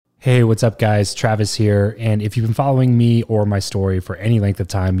Hey, what's up, guys? Travis here. And if you've been following me or my story for any length of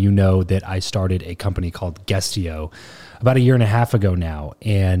time, you know that I started a company called Guestio about a year and a half ago now.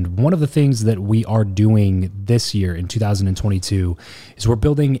 And one of the things that we are doing this year in 2022 is we're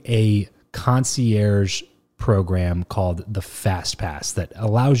building a concierge program called the Fast Pass that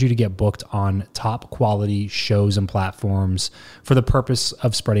allows you to get booked on top quality shows and platforms for the purpose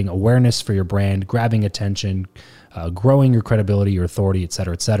of spreading awareness for your brand, grabbing attention, growing your credibility, your authority, et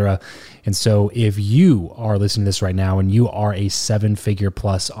cetera, et cetera. And so if you are listening to this right now and you are a 7-figure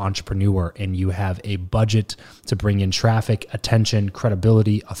plus entrepreneur and you have a budget to bring in traffic, attention,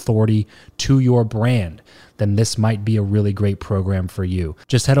 credibility, authority to your brand, then this might be a really great program for you.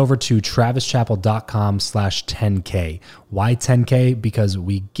 Just head over to travischappell.com/10K. Why 10K? Because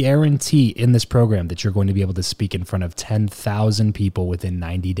we guarantee in this program that you're going to be able to speak in front of 10,000 people within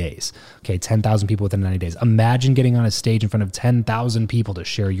 90 days. Okay, 10,000 people within 90 days. Imagine getting on a stage in front of 10,000 people to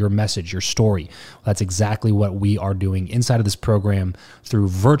share your message, your story. Well, that's exactly what we are doing inside of this program through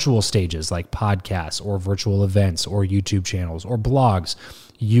virtual stages like podcasts or virtual events or YouTube channels or blogs.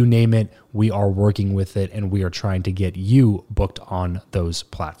 You name it, we are working with it, and we are trying to get you booked on those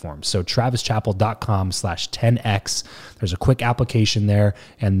platforms. So travischappell.com/10X. There's a quick application there,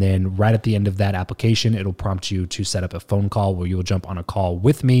 and then right at the end of that application, it'll prompt you to set up a phone call where you'll jump on a call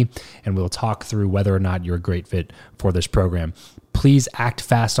with me, and we'll talk through whether or not you're a great fit for this program. Please act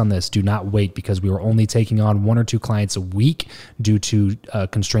fast on this. Do not wait, because we are only taking on 1 or 2 clients a week due to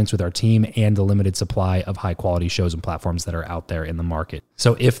constraints with our team and the limited supply of high quality shows and platforms that are out there in the market.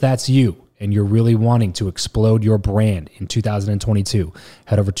 So if that's you and you're really wanting to explode your brand in 2022,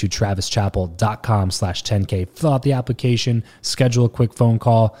 head over to travischappell.com/10K, fill out the application, schedule a quick phone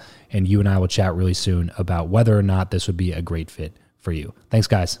call, and you and I will chat really soon about whether or not this would be a great fit for you. Thanks,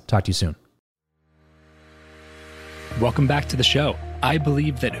 guys. Talk to you soon. Welcome back to the show. I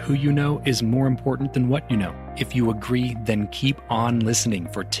believe that who you know is more important than what you know. If you agree, then keep on listening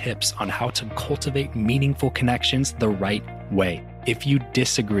for tips on how to cultivate meaningful connections the right way. If you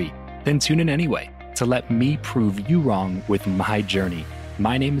disagree, then tune in anyway to let me prove you wrong with my journey.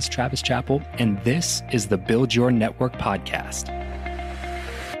 My name is Travis Chappell, and this is the Build Your Network podcast.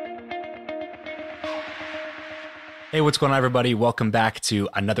 Hey, what's going on, everybody? Welcome back to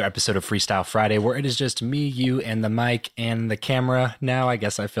another episode of Freestyle Friday, where it is just me, you, and the mic and the camera. Now, I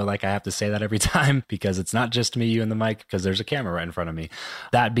guess I feel like I have to say that every time because it's not just me, you, and the mic, because there's a camera right in front of me.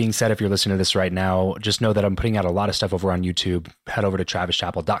 That being said, if you're listening to this right now, just know that I'm putting out a lot of stuff over on YouTube. Head over to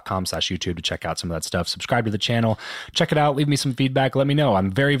travischappell.com/YouTube to check out some of that stuff. Subscribe to the channel. Check it out. Leave me some feedback. Let me know. I'm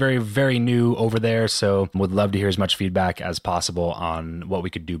very, very, very new over there, so would love to hear as much feedback as possible on what we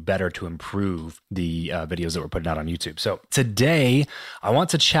could do better to improve the videos that we're putting out on YouTube. So today I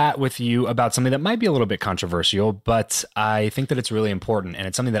want to chat with you about something that might be a little bit controversial, but I think that it's really important. And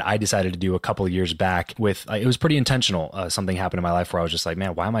it's something that I decided to do a couple of years back with, it was pretty intentional. Something happened in my life where I was just like,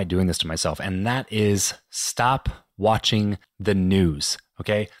 man, why am I doing this to myself? And that is stop watching the news.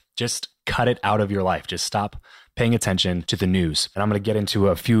 Okay. Just cut it out of your life. Just stop paying attention to the news. And I'm going to get into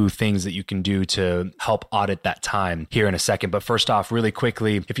a few things that you can do to help audit that time here in a second. But first off, really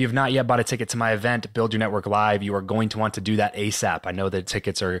quickly, if you have not yet bought a ticket to my event, Build Your Network Live, you are going to want to do that ASAP. I know that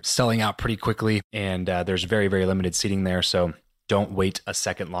tickets are selling out pretty quickly, and there's very, very limited seating there. So don't wait a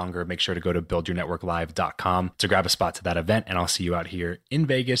second longer. Make sure to go to buildyournetworklive.com to grab a spot to that event, and I'll see you out here in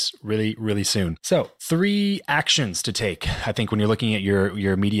Vegas really, really soon. So 3 actions to take, I think, when you're looking at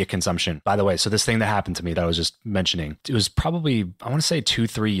your media consumption. By the way, so this thing that happened to me that I was just mentioning, it was probably, I want to say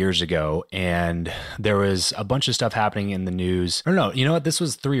 2-3 years ago, and there was a bunch of stuff happening in the news. Or no, you know what? This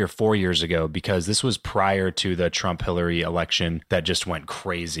was 3 or 4 years ago, because this was prior to the Trump-Hillary election that just went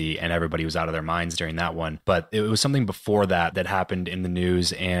crazy, and everybody was out of their minds during that one. But it was something before that happened in the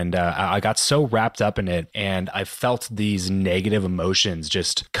news, and I got so wrapped up in it, and I felt these negative emotions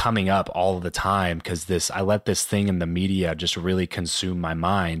just coming up all the time because I let this thing in the media just really consume my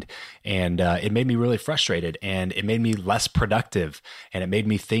mind, and it made me really frustrated, and it made me less productive, and it made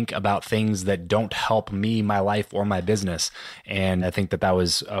me think about things that don't help me, my life, or my business. And I think that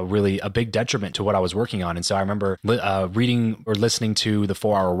was really a big detriment to what I was working on. And so I remember reading or listening to The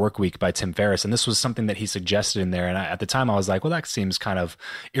 4-Hour Workweek by Tim Ferriss, and this was something that he suggested in there. And at the time I was like, well, that seems kind of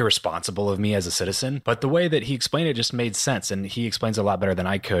irresponsible of me as a citizen. But the way that he explained it just made sense, and he explains it a lot better than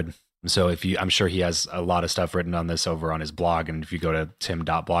I could. So I'm sure he has a lot of stuff written on this over on his blog. And if you go to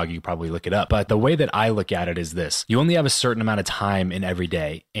tim.blog, you can probably look it up. But the way that I look at it is this: you only have a certain amount of time in every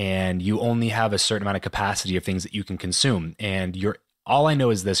day, and you only have a certain amount of capacity of things that you can consume. And all I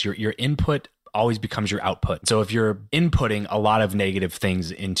know is this: your input always becomes your output. So if you're inputting a lot of negative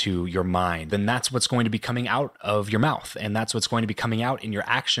things into your mind, then that's what's going to be coming out of your mouth. And that's what's going to be coming out in your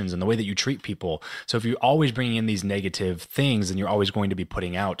actions and the way that you treat people. So if you're always bringing in these negative things, then you're always going to be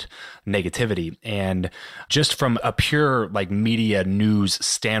putting out negativity. And just from a pure like media news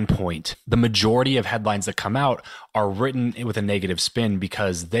standpoint, the majority of headlines that come out are written with a negative spin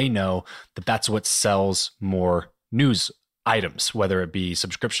because they know that that's what sells more news items, whether it be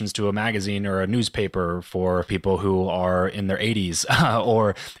subscriptions to a magazine or a newspaper for people who are in their 80s,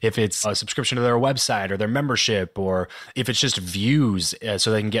 or if it's a subscription to their website or their membership, or if it's just views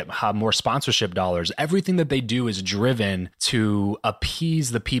so they can get more sponsorship dollars. Everything that they do is driven to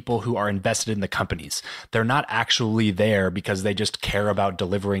appease the people who are invested in the companies. They're not actually there because they just care about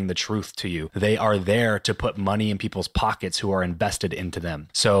delivering the truth to you. They are there to put money in people's pockets who are invested into them.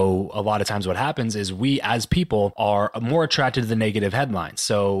 So a lot of times what happens is we as people are more attracted to the negative headlines.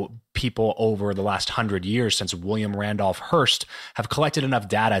 So people over the last 100 years since William Randolph Hearst have collected enough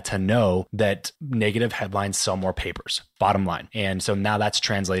data to know that negative headlines sell more papers, bottom line. And so now that's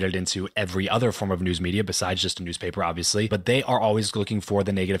translated into every other form of news media besides just a newspaper, obviously, but they are always looking for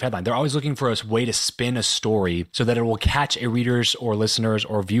the negative headline. They're always looking for a way to spin a story so that it will catch a reader's or listener's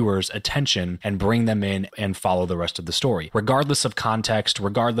or viewer's attention and bring them in and follow the rest of the story. Regardless of context,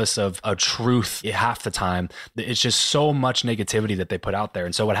 regardless of a truth, half the time, it's just so much negativity that they put out there.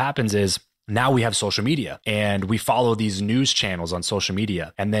 And so what happens is now we have social media and we follow these news channels on social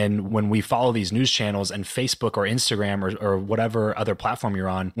media. And then when we follow these news channels and Facebook or Instagram or whatever other platform you're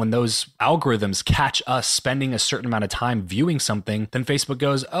on, when those algorithms catch us spending a certain amount of time viewing something, then Facebook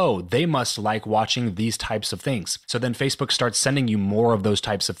goes, oh, they must like watching these types of things. So then Facebook starts sending you more of those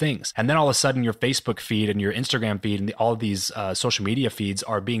types of things. And then all of a sudden your Facebook feed and your Instagram feed and all of these social media feeds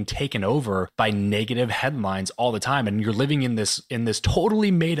are being taken over by negative headlines all the time. And you're living in this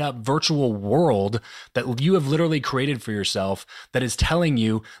totally made up virtual world that you have literally created for yourself that is telling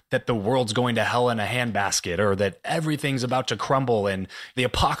you that the world's going to hell in a handbasket or that everything's about to crumble and the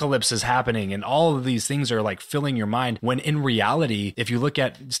apocalypse is happening and all of these things are like filling your mind, when in reality, if you look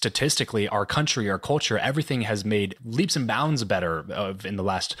at statistically our country, our culture, everything has made leaps and bounds better in the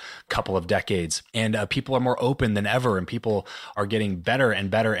last couple of decades, and people are more open than ever and people are getting better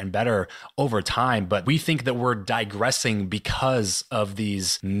and better and better over time. But we think that we're digressing because of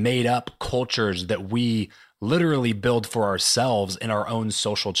these made up cultures that we literally build for ourselves in our own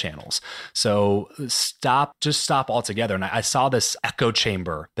social channels. So just stop altogether. And I saw this echo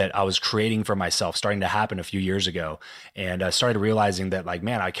chamber that I was creating for myself starting to happen a few years ago. And I started realizing that like,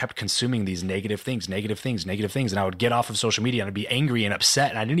 man, I kept consuming these negative things. And I would get off of social media and I'd be angry and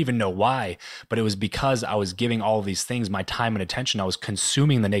upset. And I didn't even know why, but it was because I was giving all of these things my time and attention. I was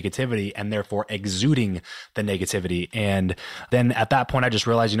consuming the negativity and therefore exuding the negativity. And then at that point, I just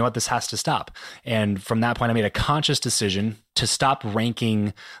realized, you know what, this has to stop. And from that point, I made a conscious decision to stop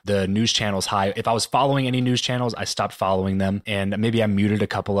ranking the news channels high. If I was following any news channels, I stopped following them and maybe I muted a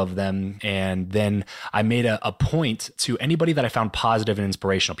couple of them. And then I made a point to anybody that I found positive and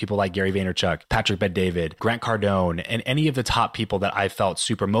inspirational, people like Gary Vaynerchuk, Patrick Bet-David, Grant Cardone, and any of the top people that I felt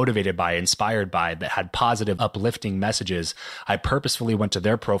super motivated by, inspired by, that had positive, uplifting messages. I purposefully went to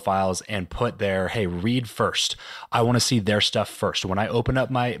their profiles and put their, hey, read first. I want to see their stuff first. When I open up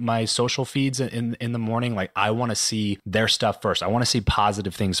my social feeds in the morning, like I want to see their stuff first. I want to see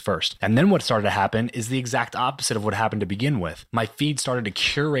positive things first. And then what started to happen is the exact opposite of what happened to begin with. My feed started to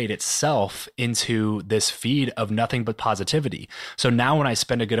curate itself into this feed of nothing but positivity. So now when I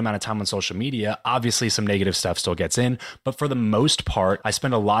spend a good amount of time on social media, obviously some negative stuff still gets in, but for the most part, I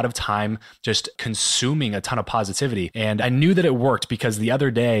spend a lot of time just consuming a ton of positivity. And I knew that it worked because the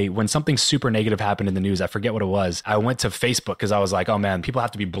other day when something super negative happened in the news, I forget what it was, I went to Facebook because I was like, oh man, people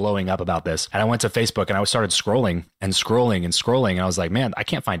have to be blowing up about this. And I went to Facebook and I started scrolling and scrolling and scrolling. And I was like, man, I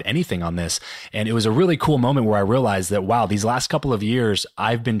can't find anything on this. And it was a really cool moment where I realized that, wow, these last couple of years,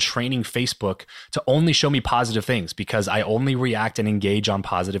 I've been training Facebook to only show me positive things because I only react and engage on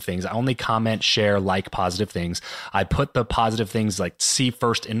positive things. I only comment, share, like positive things. I put the positive things like see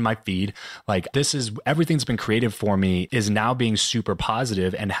first in my feed. Like this is everything's been created for me is now being super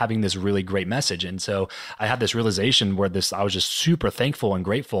positive and having this really great message. And so I had this realization where I was just super thankful and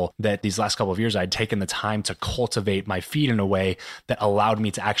grateful that these last couple of years I'd taken the time to cultivate my feed in a way that allowed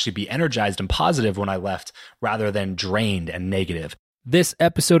me to actually be energized and positive when I left rather than drained and negative. This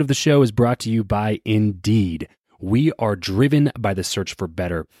episode of the show is brought to you by Indeed. We are driven by the search for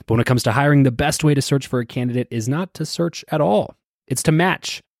better. But when it comes to hiring, the best way to search for a candidate is not to search at all. It's to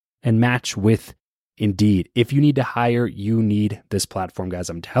match and match with Indeed. If you need to hire, you need this platform, guys.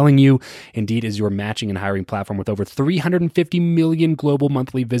 I'm telling you, Indeed is your matching and hiring platform with over 350 million global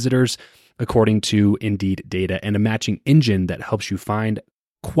monthly visitors, according to Indeed data, and a matching engine that helps you find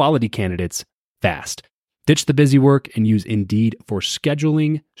quality candidates fast. Ditch the busy work and use Indeed for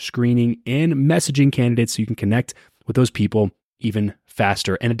scheduling, screening, and messaging candidates so you can connect with those people even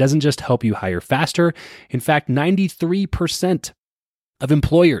faster. And it doesn't just help you hire faster. In fact, 93% of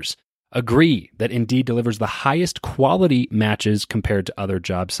employers agree that Indeed delivers the highest quality matches compared to other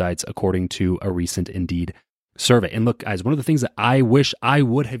job sites, according to a recent Indeed survey. And look, guys, one of the things that I wish I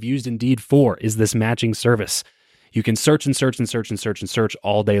would have used Indeed for is this matching service. You can search and search and search and search and search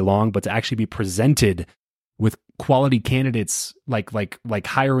all day long, but to actually be presented with quality candidates, like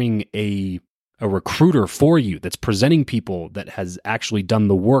hiring a recruiter for you that's presenting people that has actually done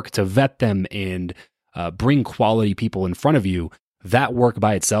the work to vet them and bring quality people in front of you, that work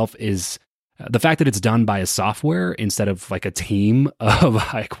by itself is the fact that it's done by a software instead of like a team of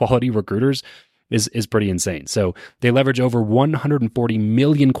high quality recruiters is pretty insane. So they leverage over 140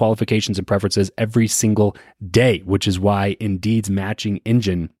 million qualifications and preferences every single day, which is why Indeed's matching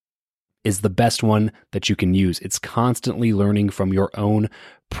engine is the best one that you can use. It's constantly learning from your own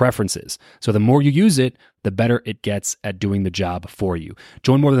preferences. So the more you use it, the better it gets at doing the job for you.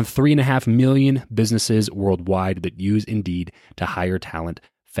 Join more than 3.5 million businesses worldwide that use Indeed to hire talent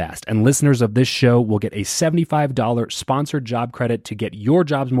fast. And listeners of this show will get a $75 sponsored job credit to get your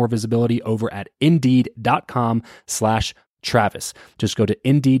jobs more visibility over at Indeed.com/Travis. Just go to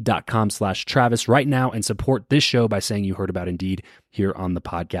Indeed.com/Travis right now and support this show by saying you heard about Indeed here on the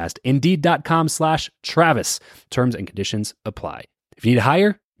podcast. Indeed.com/Travis. Terms and conditions apply. If you need to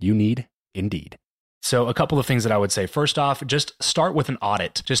hire, you need Indeed. So a couple of things that I would say. First off, just start with an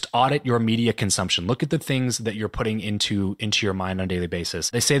audit. Just audit your media consumption. Look at the things that you're putting into your mind on a daily basis.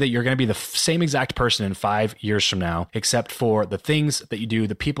 They say that you're going to be the same exact person in 5 years from now, except for the things that you do,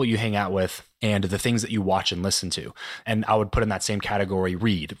 the people you hang out with, and the things that you watch and listen to. And I would put in that same category,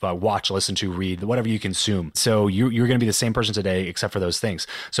 read, watch, listen to, read, whatever you consume. So you're going to be the same person today, except for those things.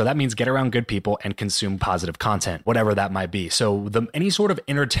 So that means get around good people and consume positive content, whatever that might be. So any sort of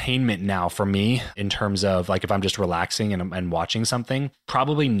entertainment now for me, in terms of like if I'm just relaxing and watching something,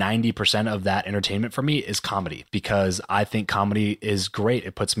 probably 90% of that entertainment for me is comedy, because I think comedy is great.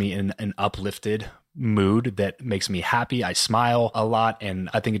 It puts me in an uplifted mood that makes me happy. I smile a lot, and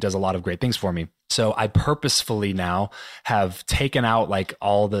I think it does a lot of great things for me. So I purposefully now have taken out like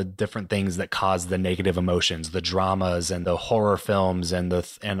all the different things that cause the negative emotions, the dramas and the horror films and a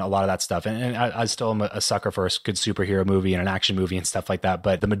lot of that stuff. And I still am a sucker for a good superhero movie and an action movie and stuff like that.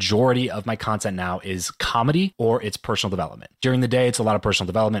 But the majority of my content now is comedy or it's personal development. During the day, it's a lot of personal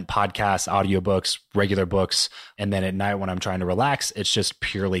development, podcasts, audiobooks, regular books. And then at night when I'm trying to relax, it's just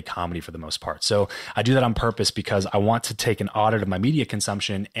purely comedy for the most part. So I do that on purpose because I want to take an audit of my media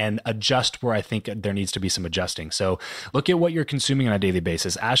consumption and adjust where I think there needs to be some adjusting. So look at what you're consuming on a daily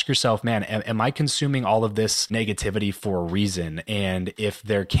basis. Ask yourself, man, am I consuming all of this negativity for a reason? And if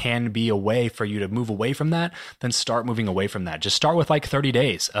there can be a way for you to move away from that, then start moving away from that. Just start with like 30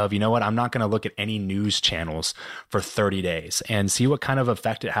 days of, you know what, I'm not going to look at any news channels for 30 days and see what kind of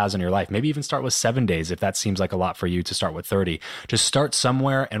effect it has on your life. Maybe even start with 7 days if that seems like a lot for you to start with 30. Just start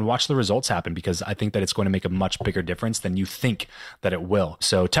somewhere and watch the results happen, because I think that it's going to make a much bigger difference than you think that it will.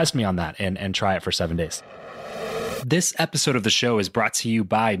 So test me on that and try it for 7 days. This episode of the show is brought to you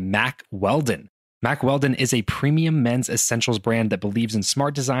by Mack Weldon. Mack Weldon is a premium men's essentials brand that believes in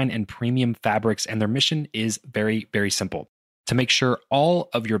smart design and premium fabrics, and their mission is very, very simple: to make sure all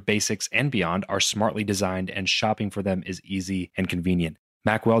of your basics and beyond are smartly designed and shopping for them is easy and convenient.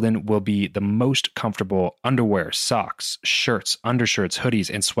 Mack Weldon will be the most comfortable underwear, socks, shirts, undershirts,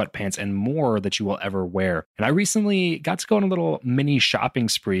 hoodies, and sweatpants, and more that you will ever wear. And I recently got to go on a little mini shopping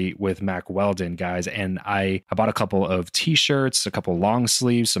spree with Mack Weldon, guys, and I bought a couple of t-shirts, a couple long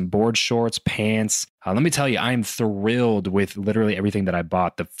sleeves, some board shorts, pants. Let me tell you, I'm thrilled with literally everything that I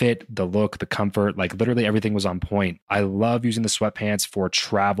bought. The fit, the look, the comfort, like literally everything was on point. I love using the sweatpants for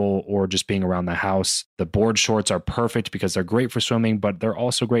travel or just being around the house. The board shorts are perfect because they're great for swimming, but they're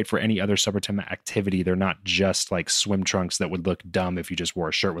also great for any other summertime activity. They're not just like swim trunks that would look dumb if you just wore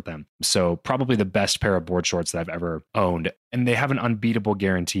a shirt with them. So probably the best pair of board shorts that I've ever owned. And they have an unbeatable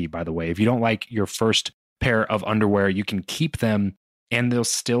guarantee, by the way. If you don't like your first pair of underwear, you can keep them and they'll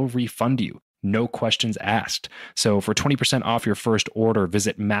still refund you. No questions asked. So for 20% off your first order,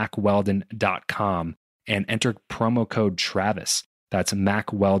 visit MackWeldon.com and enter promo code Travis. That's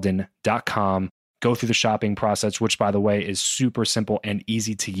MackWeldon.com, go through the shopping process, which by the way is super simple and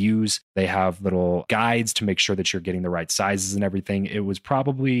easy to use. They have little guides to make sure that you're getting the right sizes and everything. It was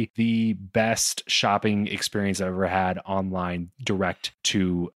probably the best shopping experience I've ever had online direct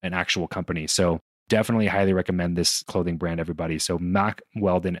to an actual company. So definitely highly recommend this clothing brand, everybody. So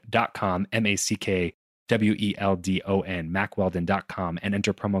MackWeldon.com, MackWeldon, MackWeldon.com, and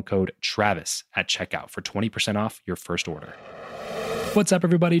enter promo code Travis at checkout for 20% off your first order. What's up,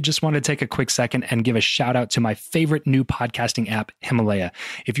 everybody? Just wanted to take a quick second and give a shout out to my favorite new podcasting app, Himalaya.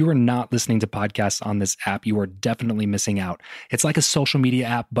 If you are not listening to podcasts on this app, you are definitely missing out. It's like a social media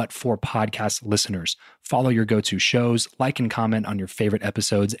app, but for podcast listeners. Follow your go-to shows, like and comment on your favorite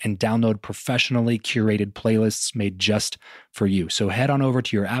episodes, and download professionally curated playlists made just for you. So head on over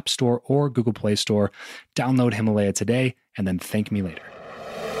to your App Store or Google Play Store, download Himalaya today, and then thank me later.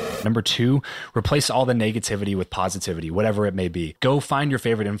 Number 2, replace all the negativity with positivity, whatever it may be. Go find your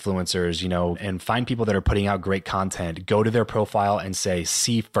favorite influencers, and find people that are putting out great content. Go to their profile and say,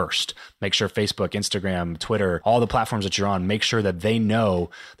 see first. Make sure Facebook, Instagram, Twitter, all the platforms that you're on, make sure that they know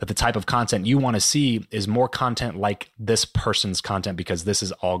that the type of content you want to see is more content like this person's content, because this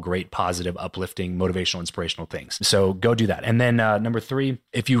is all great, positive, uplifting, motivational, inspirational things. So go do that. And then number 3,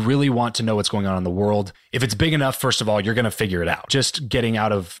 if you really want to know what's going on in the world, if it's big enough, first of all, you're going to figure it out. Just getting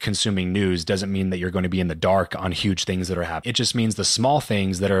out of consuming news doesn't mean that you're going to be in the dark on huge things that are happening. It just means the small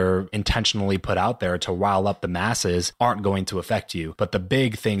things that are intentionally put out there to rile up the masses aren't going to affect you. But the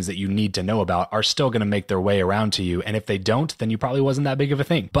big things that you need to know about are still going to make their way around to you. And if they don't, then you probably wasn't that big of a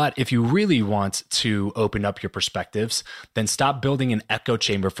thing. But if you really want to open up your perspectives, then stop building an echo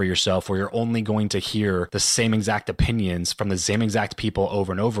chamber for yourself where you're only going to hear the same exact opinions from the same exact people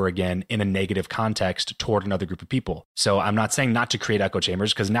over and over again in a negative context toward another group of people. So I'm not saying not to create echo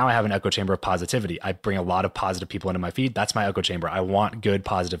chambers, because now I have an echo chamber of positivity. I bring a lot of positive people into my feed. That's my echo chamber. I want good,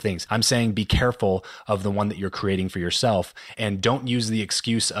 positive things. I'm saying be careful of the one that you're creating for yourself, and don't use the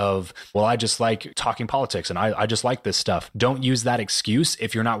excuse of, well, I just like talking politics and I just like this stuff. Don't use that excuse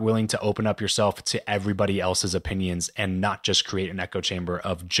if you're not willing to open up yourself to everybody else's opinions and not just create an echo chamber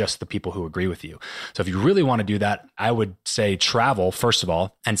of just the people who agree with you. So if you really want to do that, I would say travel, first of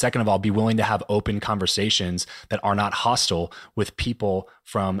all, and second of all, be willing to have open conversations that are not hostile with people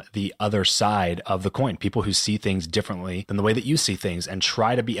from the other side of the coin, people who see things differently than the way that you see things, and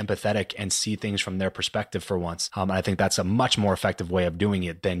try to be empathetic and see things from their perspective for once. I think that's a much more effective way of doing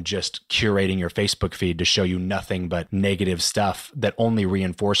it than just curating your Facebook feed to show you nothing but negative stuff that only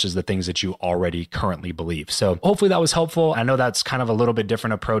reinforces the things that you already currently believe. So hopefully that was helpful. I know that's kind of a little bit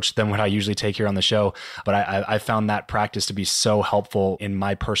different approach than what I usually take here on the show, but I found that practice to be so helpful in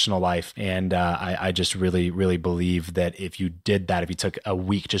my personal life. And I just really, really believe that if you did that, if you took a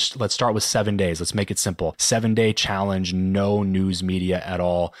week, just let's start with 7 days. Let's make it simple. 7-day challenge, no news media at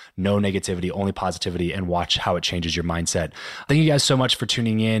all, no negativity, only positivity, and watch how it changes your mindset. Thank you guys so much for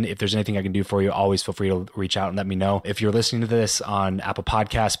tuning in. If there's anything I can do for you, always feel free to reach out and let me know. If you're listening to this on Apple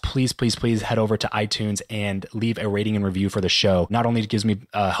Podcasts, please, please, please head over to iTunes and leave a rating and review for the show. Not only gives me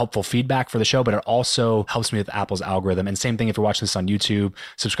helpful feedback for the show, but it also helps me with Apple's algorithm. And same thing if you're watching this on YouTube,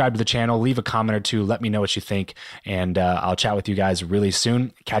 subscribe to the channel, leave a comment or two, let me know what you think, and I'll chat with you guys really soon.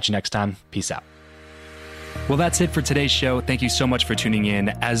 Catch you next time. Peace out. Well, that's it for today's show. Thank you so much for tuning in.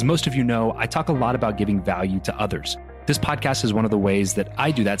 As most of you know, I talk a lot about giving value to others. This podcast is one of the ways that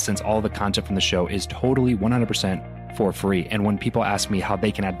I do that, since all the content from the show is totally 100% for free. And when people ask me how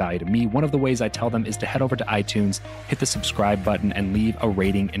they can add value to me, one of the ways I tell them is to head over to iTunes, hit the subscribe button, and leave a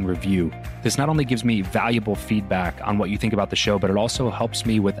rating and review. This not only gives me valuable feedback on what you think about the show, but it also helps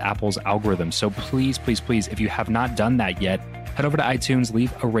me with Apple's algorithm. So please, please, please, if you have not done that yet, head over to iTunes,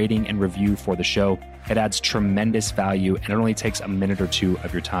 leave a rating and review for the show. It adds tremendous value, and it only takes a minute or two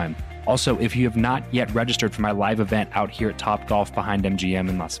of your time. Also, if you have not yet registered for my live event out here at Topgolf behind MGM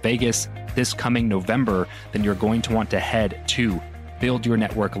in Las Vegas this coming November, then you're going to want to head to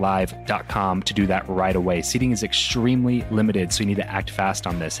buildyournetworklive.com to do that right away. Seating is extremely limited, so you need to act fast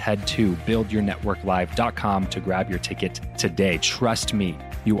on this. Head to buildyournetworklive.com to grab your ticket today. Trust me,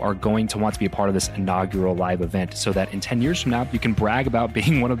 you are going to want to be a part of this inaugural live event so that in 10 years from now, you can brag about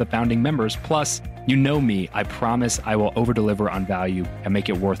being one of the founding members. Plus, you know me, I promise I will over-deliver on value and make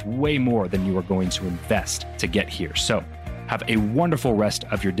it worth way more than you are going to invest to get here. So have a wonderful rest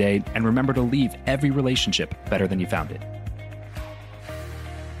of your day, and remember to leave every relationship better than you found it.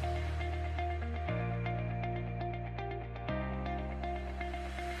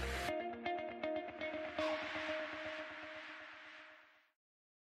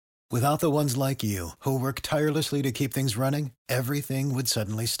 Without the ones like you, who work tirelessly to keep things running, everything would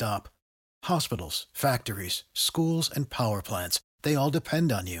suddenly stop. Hospitals, factories, schools, and power plants, they all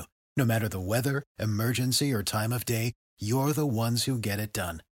depend on you. No matter the weather, emergency, or time of day, you're the ones who get it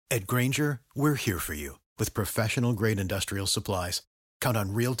done. At Grainger, we're here for you with professional-grade industrial supplies. Count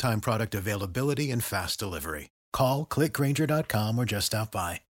on real-time product availability and fast delivery. Call, click Grainger.com, or just stop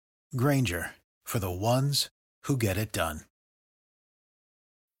by. Grainger, for the ones who get it done.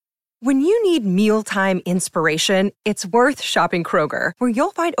 When you need mealtime inspiration, it's worth shopping Kroger, where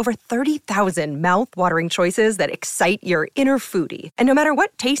you'll find over 30,000 mouth-watering choices that excite your inner foodie. And no matter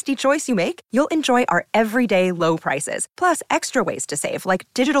what tasty choice you make, you'll enjoy our everyday low prices, plus extra ways to save, like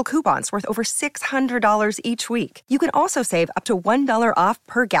digital coupons worth over $600 each week. You can also save up to $1 off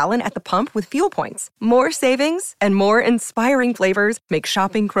per gallon at the pump with fuel points. More savings and more inspiring flavors make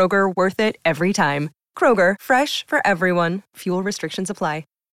shopping Kroger worth it every time. Kroger, fresh for everyone. Fuel restrictions apply.